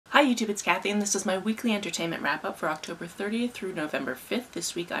Hi YouTube, it's Kathy and this is my weekly entertainment wrap-up for October 30th through November 5th.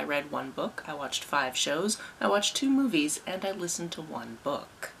 This week I read 1 book, I watched 5 shows, I watched 2 movies, and I listened to 1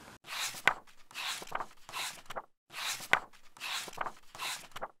 book.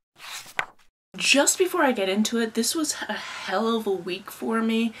 Just before I get into it, this was a hell of a week for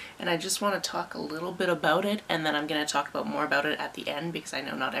me, and I just want to talk a little bit about it, and then I'm going to talk about more about it at the end because I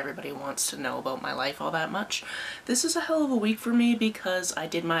know not everybody wants to know about my life all that much. This is a hell of a week for me because I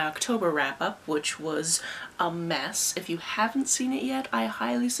did my October wrap-up, which was a mess. If you haven't seen it yet, I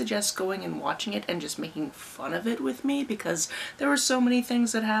highly suggest going and watching it and just making fun of it with me because there were so many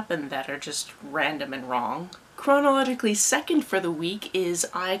things that happened that are just random and wrong. Chronologically second for the week is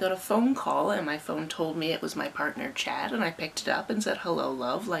I got a phone call and my phone told me it was my partner Chad, and I picked it up and said hello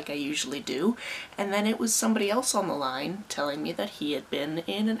love like I usually do, and then it was somebody else on the line telling me that he had been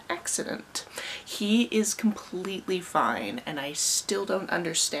in an accident. He is completely fine and I still don't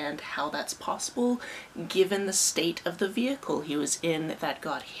understand how that's possible given the state of the vehicle he was in that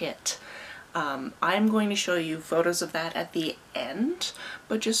got hit. I'm going to show you photos of that at the end,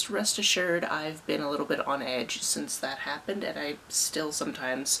 but just rest assured I've been a little bit on edge since that happened, and I still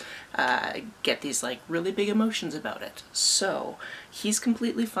sometimes get these like really big emotions about it. So he's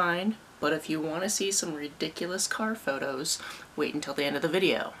completely fine, but if you want to see some ridiculous car photos, wait until the end of the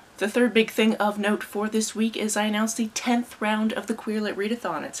video. The third big thing of note for this week is I announced the 10th round of the Queer Lit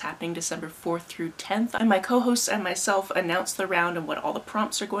Readathon. It's happening December 4th through 10th, and my co-hosts and myself announced the round and what all the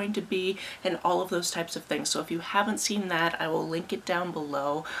prompts are going to be and all of those types of things. So if you haven't seen that, I will link it down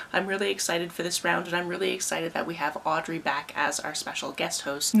below. I'm really excited for this round, and I'm really excited that we have Audrey back as our special guest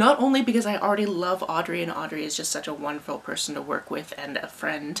host. Not only because I already love Audrey, and Audrey is just such a wonderful person to work with and a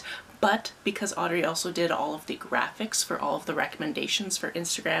friend, but because Audrey also did all of the graphics for all of the recommendations for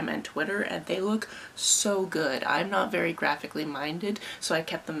Instagram and Twitter, and they look so good. I'm not very graphically minded, so I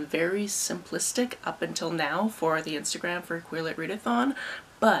kept them very simplistic up until now for the Instagram for Queer Lit Readathon,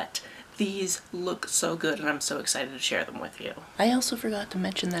 but these look so good and I'm so excited to share them with you. I also forgot to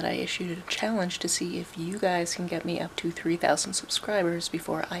mention that I issued a challenge to see if you guys can get me up to 3,000 subscribers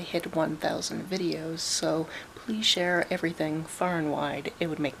before I hit 1,000 videos, so please share everything far and wide. It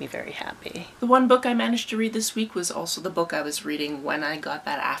would make me very happy. The 1 book I managed to read this week was also the book I was reading when I got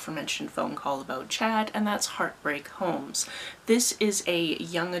that aforementioned phone call about Chad, and that's Heartbreak Homes. This is a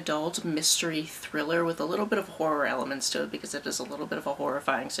young adult mystery thriller with a little bit of horror elements to it because it is a little bit of a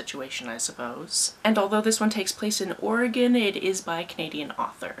horrifying situation, I suppose. And although this one takes place in Oregon, it is by a Canadian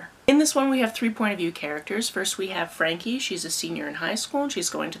author. In this one we have 3 point of view characters. First we have Frankie. She's a senior in high school and she's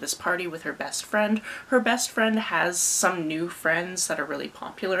going to this party with her best friend. Her best friend has some new friends that are really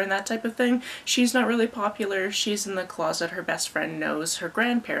popular and that type of thing. She's not really popular. She's in the closet. Her best friend knows. Her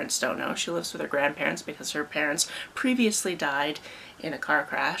grandparents don't know. She lives with her grandparents because her parents previously died in a car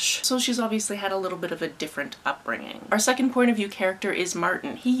crash, so she's obviously had a little bit of a different upbringing. Our second point of view character is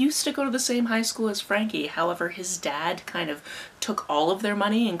Martin. He used to go to the same high school as Frankie, however his dad kind of took all of their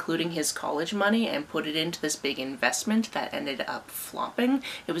money, including his college money, and put it into this big investment that ended up flopping.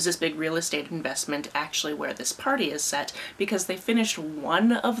 It was this big real estate investment actually where this party is set because they finished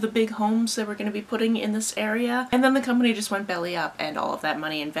one of the big homes they were going to be putting in this area, and then the company just went belly up and all of that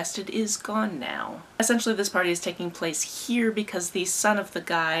money invested is gone now. Essentially this party is taking place here because the son of the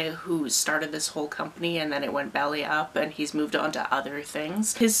guy who started this whole company and then it went belly up and he's moved on to other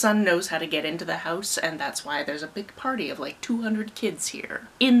things. His son knows how to get into the house, and that's why there's a big party of like 200 kids here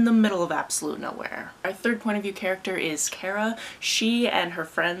in the middle of absolute nowhere. Our third point of view character is Kara. She and her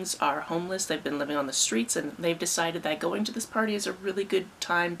friends are homeless. They've been living on the streets and they've decided that going to this party is a really good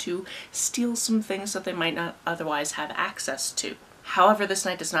time to steal some things that they might not otherwise have access to. However, this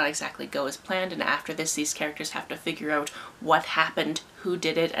night does not exactly go as planned, and after this these characters have to figure out what happened, who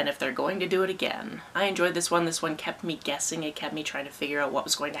did it, and if they're going to do it again. I enjoyed this one. This one kept me guessing. It kept me trying to figure out what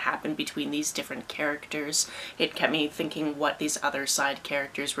was going to happen between these different characters. It kept me thinking what these other side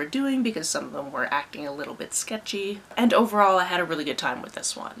characters were doing because some of them were acting a little bit sketchy. And overall, I had a really good time with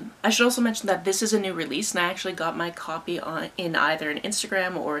this one. I should also mention that this is a new release, and I actually got my copy in either an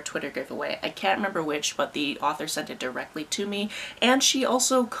Instagram or a Twitter giveaway. I can't remember which, but the author sent it directly to me, and she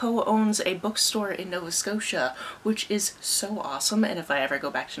also co-owns a bookstore in Nova Scotia, which is so awesome, and if I ever go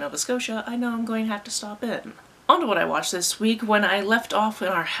back to Nova Scotia, I know I'm going to have to stop in. On to what I watched this week. When I left off in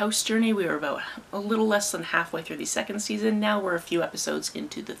our house journey, we were about a little less than halfway through the second season. Now we're a few episodes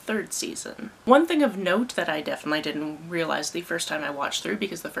into the third season. One thing of note that I definitely didn't realize the first time I watched through,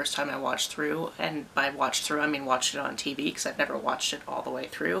 because the first time I watched through, and by watched through I mean watched it on TV because I've never watched it all the way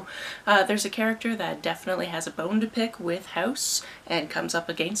through, there's a character that definitely has a bone to pick with House and comes up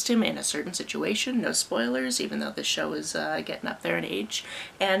against him in a certain situation. No spoilers, even though this show is getting up there in age.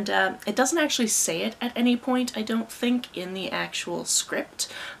 And it doesn't actually say it at any point, I don't think, in the actual script.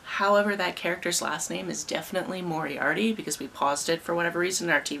 However, that character's last name is definitely Moriarty, because we paused it for whatever reason.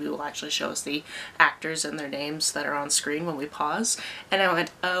 Our TV will actually show us the actors and their names that are on screen when we pause. And I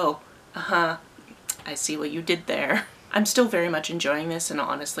went, oh, I see what you did there. I'm still very much enjoying this, and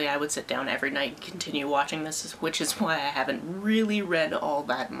honestly I would sit down every night and continue watching this, which is why I haven't really read all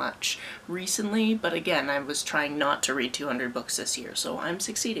that much recently, but again, I was trying not to read 200 books this year, so I'm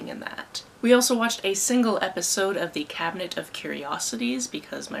succeeding in that. We also watched a single episode of the Cabinet of Curiosities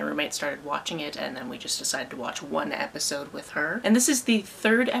because my roommate started watching it, and then we just decided to watch one episode with her. And this is the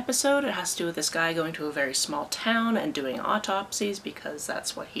third episode. It has to do with this guy going to a very small town and doing autopsies because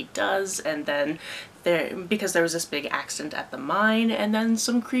that's what he does, and then because there was this big accident at the mine, and then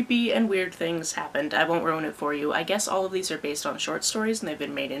some creepy and weird things happened. I won't ruin it for you. I guess all of these are based on short stories and they've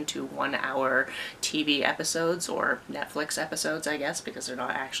been made into 1-hour TV episodes, or Netflix episodes, I guess, because they're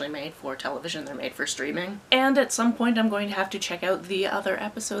not actually made for television, they're made for streaming. And at some point I'm going to have to check out the other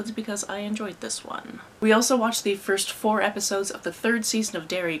episodes because I enjoyed this one. We also watched the first 4 episodes of the third season of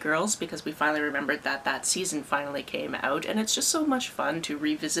Derry Girls because we finally remembered that that season finally came out, and it's just so much fun to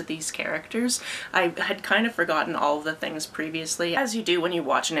revisit these characters. I had kind of forgotten all of the things previously, as you do when you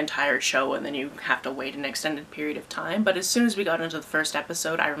watch an entire show and then you have to wait an extended period of time, but as soon as we got into the first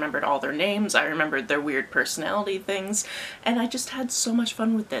episode I remembered all their names, I remembered their weird personality things, and I just had so much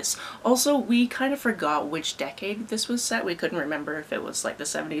fun with this. Also, we kind of forgot which decade this was set. We couldn't remember if it was like the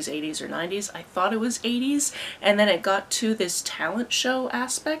 70s, 80s, or 90s. I thought it was 80s, and then it got to this talent show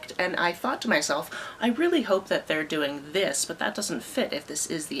aspect, and I thought to myself, I really hope that they're doing this, but that doesn't fit if this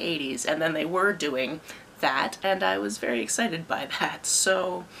is the 80s, and then they were doing that, and I was very excited by that.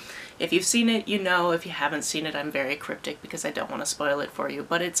 So if you've seen it, you know. If you haven't seen it, I'm very cryptic because I don't want to spoil it for you,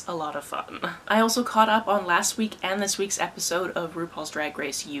 but it's a lot of fun. I also caught up on last week and this week's episode of RuPaul's Drag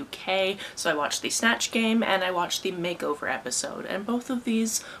Race UK, so I watched the Snatch Game and I watched the Makeover episode, and both of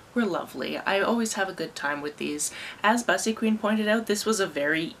these were lovely. I always have a good time with these. As Bussy Queen pointed out, this was a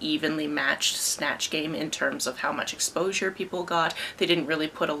very evenly matched Snatch Game in terms of how much exposure people got. They didn't really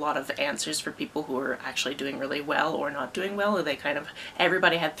put a lot of answers for people who were actually doing really well or not doing well. They kind of,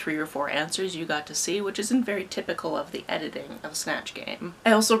 everybody had 3 or 4 answers you got to see, which isn't very typical of the editing of Snatch Game.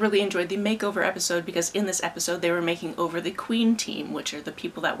 I also really enjoyed the Makeover episode because in this episode they were making over the Queen team, which are the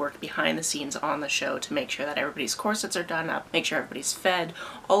people that work behind the scenes on the show to make sure that everybody's corsets are done up, make sure everybody's fed,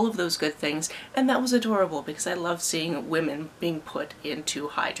 all of those good things, and that was adorable because I love seeing women being put into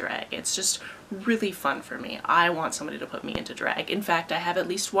high drag. It's just really fun for me. I want somebody to put me into drag. In fact, I have at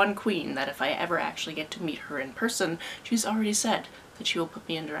least one queen that if I ever actually get to meet her in person, she's already said that she will put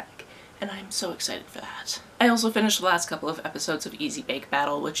me in drag, and I'm so excited for that. I also finished the last couple of episodes of Easy Bake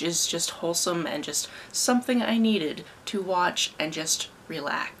Battle, which is just wholesome and just something I needed to watch and just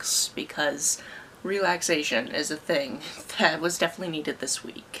relax, because relaxation is a thing that was definitely needed this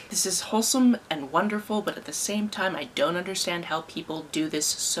week. This is wholesome and wonderful, but at the same time I don't understand how people do this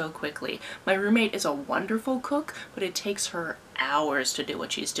so quickly. My roommate is a wonderful cook, but it takes her hours to do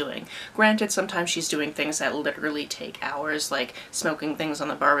what she's doing. Granted, sometimes she's doing things that literally take hours, like smoking things on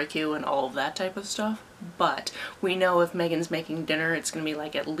the barbecue and all of that type of stuff. But we know if Megan's making dinner, it's gonna be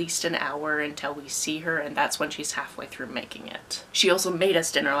like at least an hour until we see her, and that's when she's halfway through making it. She also made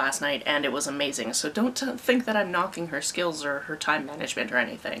us dinner last night and it was amazing, so don't think that I'm knocking her skills or her time management or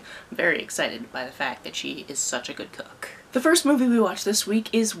anything. I'm very excited by the fact that she is such a good cook. The first movie we watched this week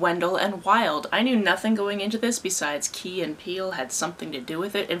is Wendell and Wild. I knew nothing going into this besides Key and Peele had something to do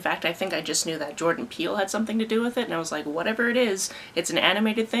with it. In fact, I think I just knew that Jordan Peele had something to do with it, and I was like, whatever it is, it's an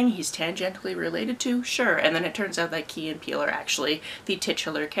animated thing he's tangentially related to, sure. And then it turns out that Key and Peele are actually the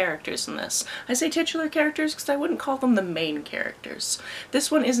titular characters in this. I say titular characters because I wouldn't call them the main characters. This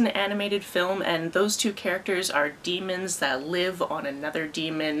one is an animated film, and those 2 characters are demons that live on another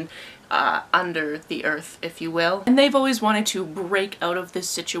demon under the earth, if you will. And they've always wanted to break out of this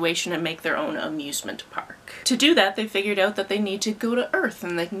situation and make their own amusement park. To do that, they figured out that they need to go to Earth,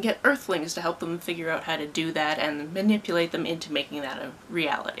 and they can get Earthlings to help them figure out how to do that and manipulate them into making that a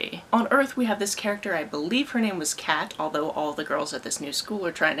reality. On Earth, we have this character, I believe her name was Kat, although all the girls at this new school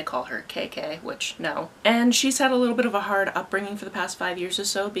are trying to call her KK, which no. And she's had a little bit of a hard upbringing for the past 5 years or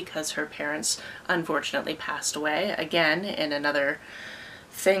so because her parents unfortunately passed away, again in another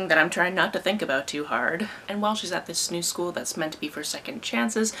thing that I'm trying not to think about too hard. And while she's at this new school that's meant to be for second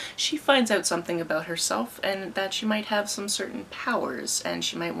chances, she finds out something about herself and that she might have some certain powers and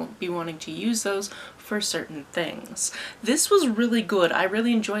she might be wanting to use those for certain things. This was really good. I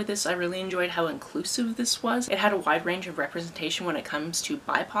really enjoyed this. I really enjoyed how inclusive this was. It had a wide range of representation when it comes to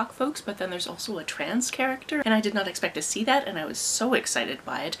BIPOC folks, but then there's also a trans character, and I did not expect to see that, and I was so excited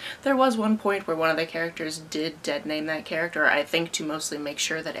by it. There was one point where one of the characters did dead name that character, I think to mostly make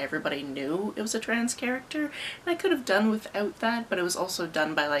sure that everybody knew it was a trans character, and I could have done without that, but it was also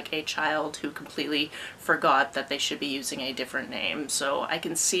done by like a child who completely forgot that they should be using a different name, so I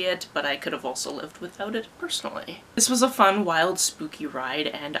can see it, but I could have also lived without it personally. This was a fun, wild, spooky ride,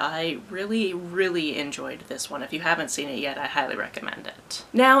 and I really, really enjoyed this one. If you haven't seen it yet, I highly recommend it.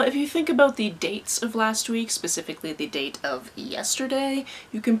 Now, if you think about the dates of last week, specifically the date of yesterday,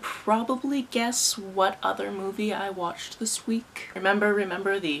 you can probably guess what other movie I watched this week. Remember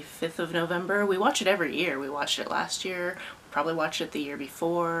the 5th of November? We watch it every year. We watched it last year. Probably watched it the year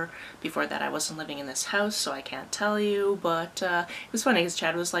before. Before that I wasn't living in this house, so I can't tell you, but it was funny because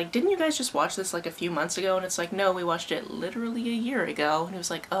Chad was like, didn't you guys just watch this like a few months ago? And it's like, no, we watched it literally a year ago. And it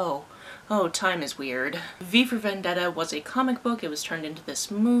was like, oh, time is weird. V for Vendetta was a comic book. It was turned into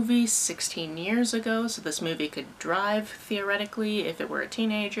this movie 16 years ago, so this movie could drive, theoretically, if it were a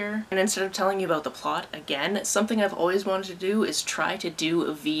teenager. And instead of telling you about the plot again, something I've always wanted to do is try to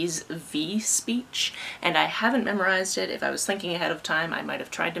do V's V speech, and I haven't memorized it. If I was thinking ahead of time, I might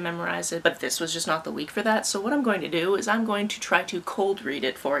have tried to memorize it, but this was just not the week for that, so what I'm going to do is I'm going to try to cold read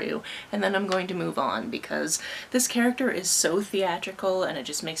it for you, and then I'm going to move on, because this character is so theatrical, and it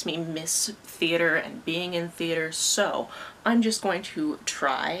just makes me miss theater and being in theater, so I'm just going to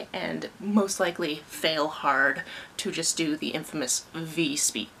try and most likely fail hard to just do the infamous V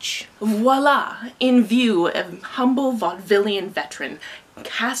speech. Voila! In view, a humble vaudevillian veteran,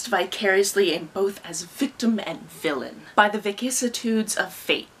 cast vicariously in both as victim and villain by the vicissitudes of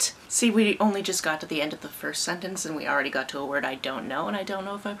fate. See, we only just got to the end of the first sentence and we already got to a word I don't know, and I don't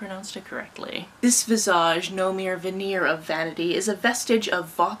know if I pronounced it correctly. This visage, no mere veneer of vanity, is a vestige of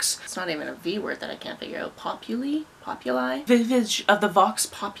vox, it's not even a V word that I can't figure out, populi? Vivage of the vox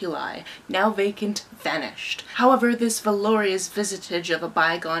populi, now vacant, vanished. However, this valorous visitage of a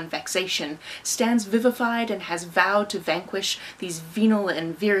bygone vexation stands vivified and has vowed to vanquish these venal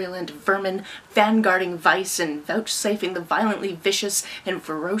and virulent vermin, vanguarding vice and vouchsafing the violently vicious and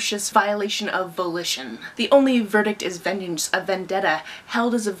ferocious violation of volition. The only verdict is vengeance, a vendetta,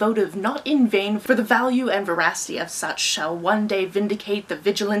 held as a votive not in vain, for the value and veracity of such shall one day vindicate the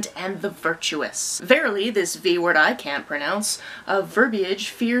vigilant and the virtuous. Verily, this V word I can't pronounce, of verbiage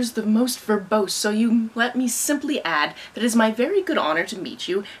fears the most verbose, so you let me simply add that it is my very good honor to meet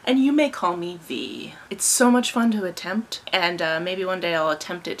you, and you may call me V. It's so much fun to attempt, and maybe one day I'll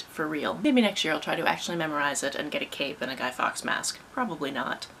attempt it for real. Maybe next year I'll try to actually memorize it and get a cape and a Guy Fawkes mask. Probably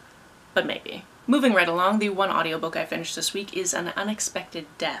not, but maybe. Moving right along, the one audiobook I finished this week is An Unexpected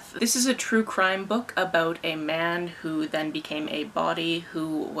Death. This is a true crime book about a man who then became a body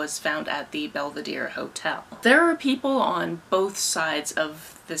who was found at the Belvedere Hotel. There are people on both sides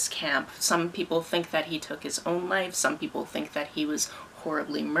of this camp. Some people think that he took his own life, some people think that he was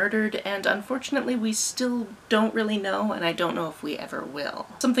horribly murdered, and unfortunately we still don't really know, and I don't know if we ever will.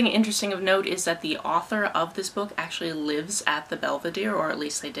 Something interesting of note is that the author of this book actually lives at the Belvedere, or at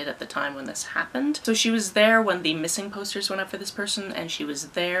least they did at the time when this happened. So she was there when the missing posters went up for this person, and she was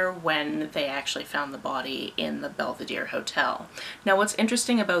there when they actually found the body in the Belvedere Hotel. Now what's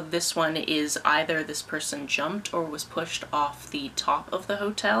interesting about this one is either this person jumped or was pushed off the top of the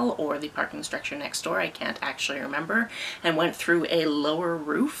hotel or the parking structure next door, I can't actually remember, and went through a lower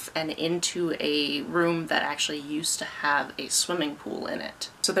roof and into a room that actually used to have a swimming pool in it.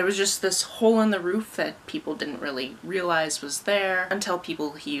 So there was just this hole in the roof that people didn't really realize was there until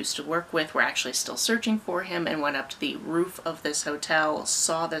people he used to work with were actually still searching for him and went up to the roof of this hotel,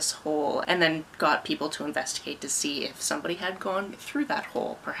 saw this hole, and then got people to investigate to see if somebody had gone through that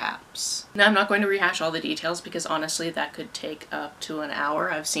hole, perhaps. Now I'm not going to rehash all the details because honestly that could take up to an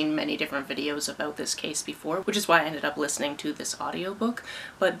hour. I've seen many different videos about this case before, which is why I ended up listening to this audiobook,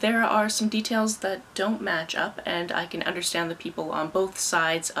 but there are some details that don't match up, and I can understand the people on both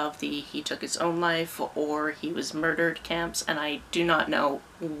sides sides of the he took his own life or he was murdered camps, and I do not know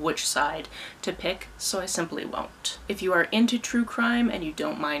which side to pick, so I simply won't. If you are into true crime and you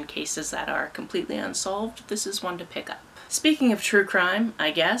don't mind cases that are completely unsolved, this is one to pick up. Speaking of true crime,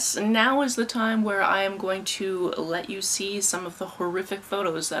 I guess, now is the time where I am going to let you see some of the horrific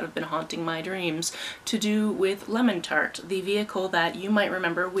photos that have been haunting my dreams to do with Lemon Tart, the vehicle that you might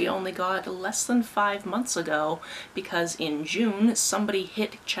remember we only got less than 5 months ago because in June somebody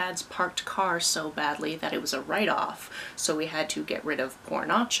hit Chad's parked car so badly that it was a write-off. So we had to get rid of Poor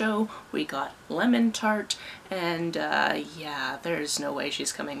Nacho, we got Lemon Tart, and yeah, there's no way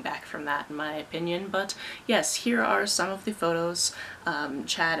she's coming back from that in my opinion. But yes, here are some of the photos.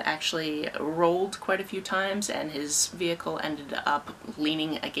 Chad actually rolled quite a few times and his vehicle ended up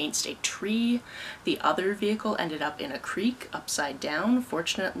leaning against a tree. The other vehicle ended up in a creek upside down.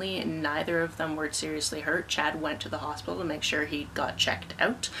 Fortunately, neither of them were seriously hurt. Chad went to the hospital to make sure he got checked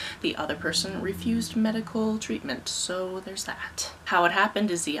out. The other person refused medical treatment, so there's that. How it happened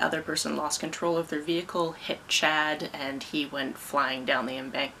is the other person lost control of their vehicle, hit Chad, and he went flying down the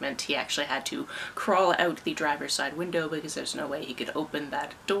embankment. He actually had to crawl out the driver's side window because there's no way he could open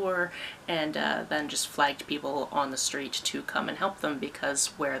that door, and then just flagged people on the street to come and help them because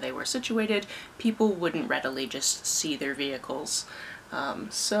where they were situated, people wouldn't readily just see their vehicles.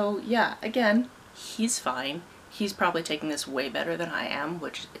 So yeah, again, he's fine. He's probably taking this way better than I am,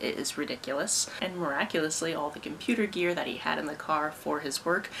 which is ridiculous. And miraculously, all the computer gear that he had in the car for his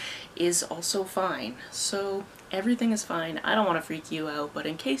work is also fine. So everything is fine. I don't want to freak you out, but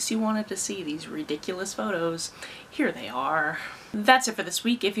in case you wanted to see these ridiculous photos, here they are. That's it for this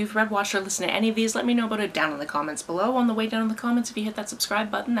week. If you've read, watched, or listened to any of these, let me know about it down in the comments below. On the way down in the comments, if you hit that subscribe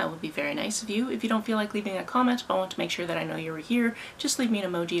button, that would be very nice of you. If you don't feel like leaving a comment, but want to make sure that I know you were here, just leave me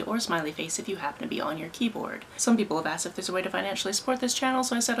an emoji or a smiley face if you happen to be on your keyboard. Some people have asked if there's a way to financially support this channel,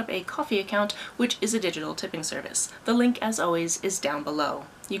 so I set up a Ko-fi account, which is a digital tipping service. The link, as always, is down below.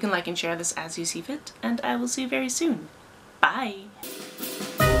 You can like and share this as you see fit, and I will see you very soon. Bye!